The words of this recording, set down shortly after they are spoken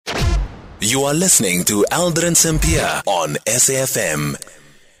You are listening to Aldrin Sampear on SAFM.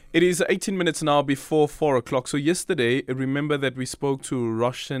 It is 18 minutes now before 4 o'clock. So yesterday, remember that we spoke to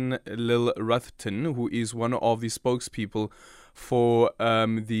Roshan Lil-Ruthan, who is one of the spokespeople for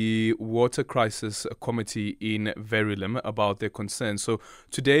the Water Crisis Committee in Verulam about their concerns. So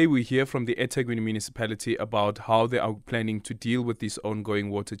today we hear from the eThekwini Municipality about how they are planning to deal with these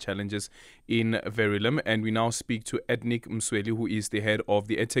ongoing water challenges in Verulam. And we now speak to Ednick Msweli, who is the head of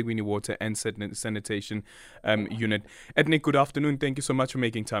the eThekwini Water and Sanitation Unit. Ednick, good afternoon. Thank you so much for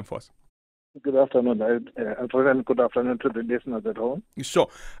making time for us. Good afternoon, and good afternoon to the listeners at home. Sure.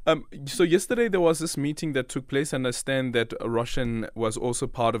 So yesterday there was this meeting that took place. I understand that Roshan was also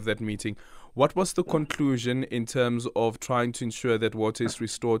part of that meeting. What was the conclusion in terms of trying to ensure that water is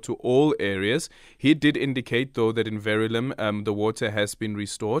restored to all areas? He did indicate, though, that in Verulam the water has been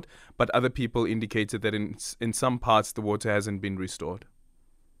restored, but other people indicated that in some parts the water hasn't been restored.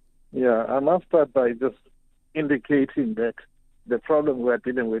 Yeah, I must start by just indicating that the problem we are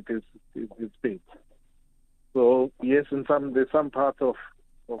dealing with is big. So yes, there's some parts of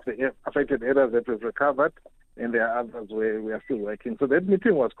the affected areas that we've recovered, and there are others where we are still working. So that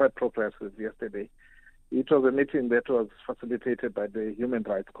meeting was quite progressive yesterday. It was a meeting that was facilitated by the Human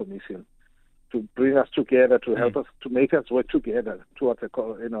Rights Commission to bring us together, to help us, to make us work together towards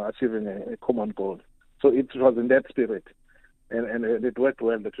achieving a common goal. So it was in that spirit. And it worked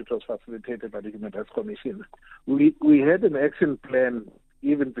well that it was facilitated by the Human Rights Commission. We had an action plan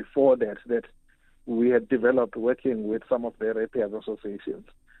even before that we had developed working with some of the ratepayers associations.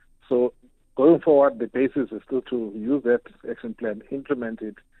 So going forward, the basis is still to use that action plan, implement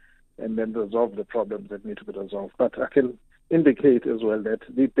it, and then resolve the problems that need to be resolved. But I can indicate as well that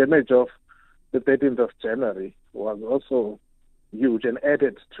the damage of the 13th of January was also huge and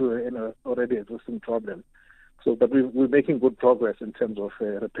added to an already existing problem. So, but we're making good progress in terms of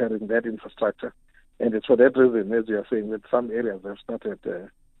repairing that infrastructure. And it's for that reason, as you are saying, that some areas have started to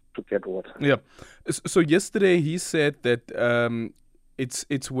get water. Yeah. So yesterday he said that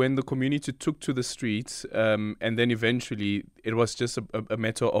it's when the community took to the streets and then eventually it was just a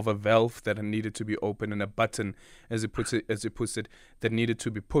matter of a valve that needed to be opened and a button, as he puts it, that needed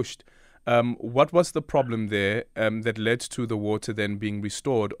to be pushed. What was the problem there that led to the water then being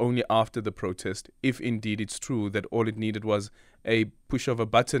restored only after the protest, if indeed it's true that all it needed was a push of a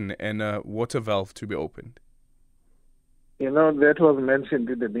button and a water valve to be opened? That was mentioned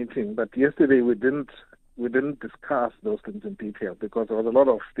in the meeting, but yesterday we didn't discuss those things in detail because there was a lot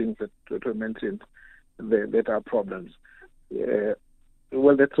of things that were mentioned that are problems.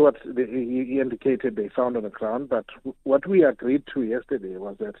 Well, that's what he indicated they found on the ground, but what we agreed to yesterday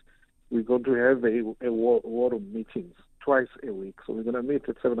was that we're going to have a war room meetings twice a week. So we're going to meet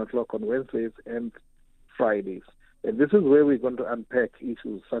at 7 o'clock on Wednesdays and Fridays. And this is where we're going to unpack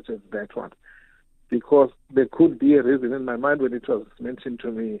issues such as that one. Because there could be a reason in my mind when it was mentioned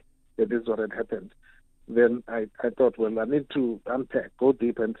to me that this is what had happened. Then I thought, well, I need to unpack, go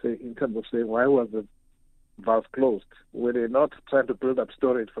deep and say, in terms of saying, why was the valve closed? Were they not trying to build up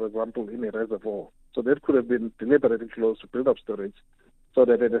storage, for example, in a reservoir? So that could have been deliberately closed to build up storage, so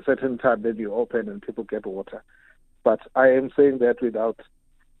that at a certain time then you open and people get water. But I am saying that without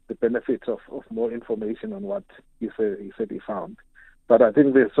the benefit of more information on what he said he found. But I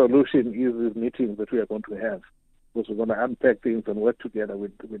think the solution is these meetings that we are going to have, because we're going to unpack things and work together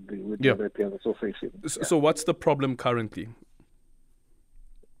with the ratepayers association. So what's the problem currently?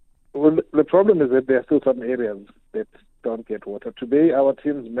 Well, the problem is that there are still some areas that don't get water. Today our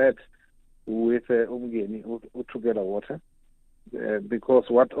teams met with Umgeni to get water. Because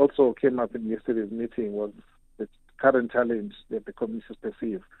what also came up in yesterday's meeting was the current challenge that the communities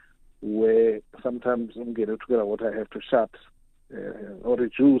perceive, where sometimes Together Water have to shut or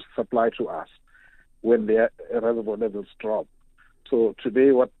reduce supply to us when their reservoir levels drop. So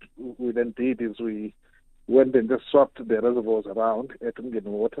today what we then did is we went and just swapped the reservoirs around at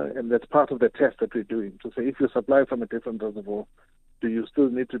Water, and that's part of the test that we're doing, to say if you supply from a different reservoir, do you still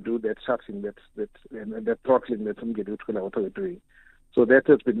need to do that shutting, and that throttling that Water we're doing? So that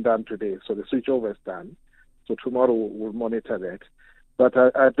has been done today. So the switchover is done. So tomorrow we'll monitor that. But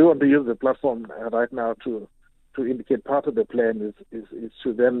I do want to use the platform right now to indicate part of the plan is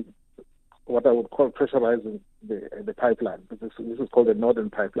to then what I would call pressurizing the pipeline. This is called the northern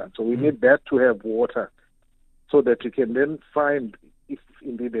pipeline. So we need that to have water so that you can then find if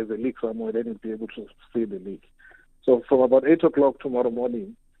indeed there's a leak somewhere, then you'll be able to see the leak. So from about 8 o'clock tomorrow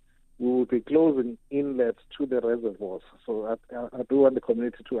morning, we will be closing inlets to the reservoirs. So I do want the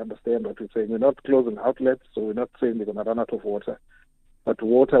community to understand what we're saying. We're not closing outlets, so we're not saying they're going to run out of water. But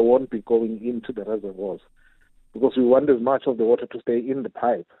water won't be going into the reservoirs because we want as much of the water to stay in the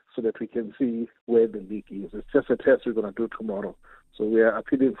pipe so that we can see where the leak is. It's just a test we're going to do tomorrow. So we are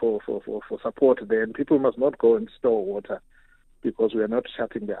appealing for support there. And people must not go and store water because we are not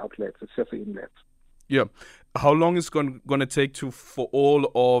shutting the outlets. It's just the inlets. Yeah. How long is going to take for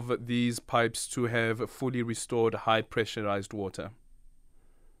all of these pipes to have fully restored high pressurized water?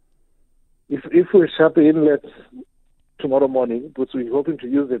 If we shut the inlets tomorrow morning, because we're hoping to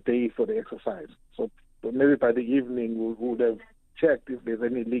use the day for the exercise. So maybe by the evening we would have checked if there's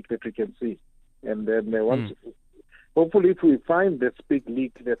any leak that we can see. And then hopefully if we find this big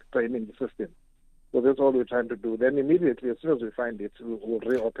leak that's draining the system, so that's all we're trying to do. Then immediately, as soon as we find it, we'll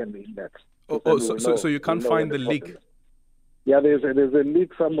reopen the inlets. So you can't find the leak? Yeah, there's a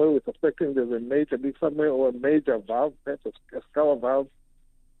leak somewhere. We're suspecting there's a major leak somewhere, or a major valve, perhaps a scour valve,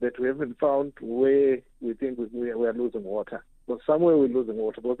 that we haven't found where we think we are losing water. So somewhere we're losing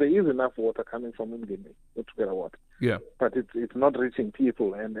water, because there is enough water coming from Umgeni to get water. Yeah. But it's not reaching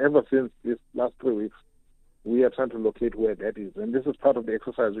people. And ever since these last 3 weeks, we are trying to locate where that is. And this is part of the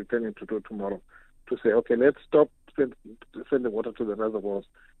exercise we're planning to do tomorrow, to say, okay, let's stop sending water to the reservoirs.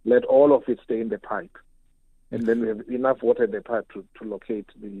 Let all of it stay in the pipe. And then we have enough water in the pipe to locate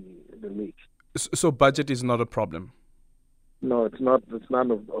the leak. So budget is not a problem? No, it's not. It's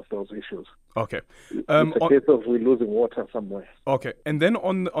none of those issues. Okay. It's a case of we're losing water somewhere. Okay. And then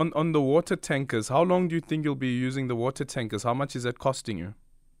on the water tankers, how long do you think you'll be using the water tankers? How much is that costing you?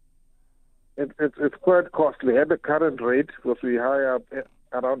 It's quite costly. At the current rate, because we hire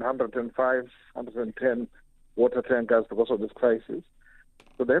around 105, 110 water tankers because of this crisis.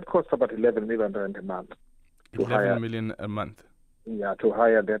 So that costs about 11 million rand a month. 11 million a month? Yeah, to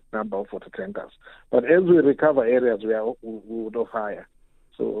hire that number of water tankers. But as we recover areas, we would off hire.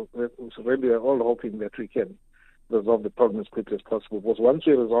 So really we're all hoping that we can resolve the problem as quickly as possible. Because once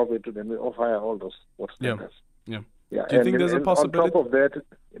we resolve it, then we off hire all those water tankers. Yeah. Do you think there's a possibility?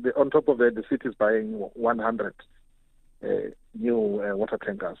 On top of that, the city is buying 100 new water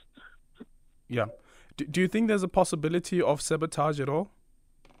tankers. Yeah. Do you think there's a possibility of sabotage at all?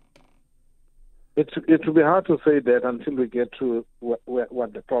 It will be hard to say that until we get to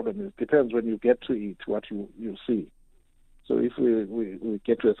what the problem is. Depends when you get to it, what you see. So if we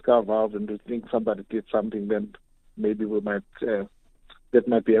get to a scour valve and we think somebody did something, then maybe we might that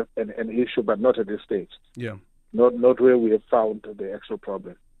might be an issue, but not at this stage. Yeah. Not where we have found the actual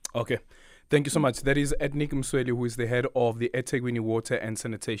problem. Okay. Thank you so much. That is Ednick Msweli, who is the head of the eThekwini Water and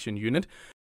Sanitation Unit.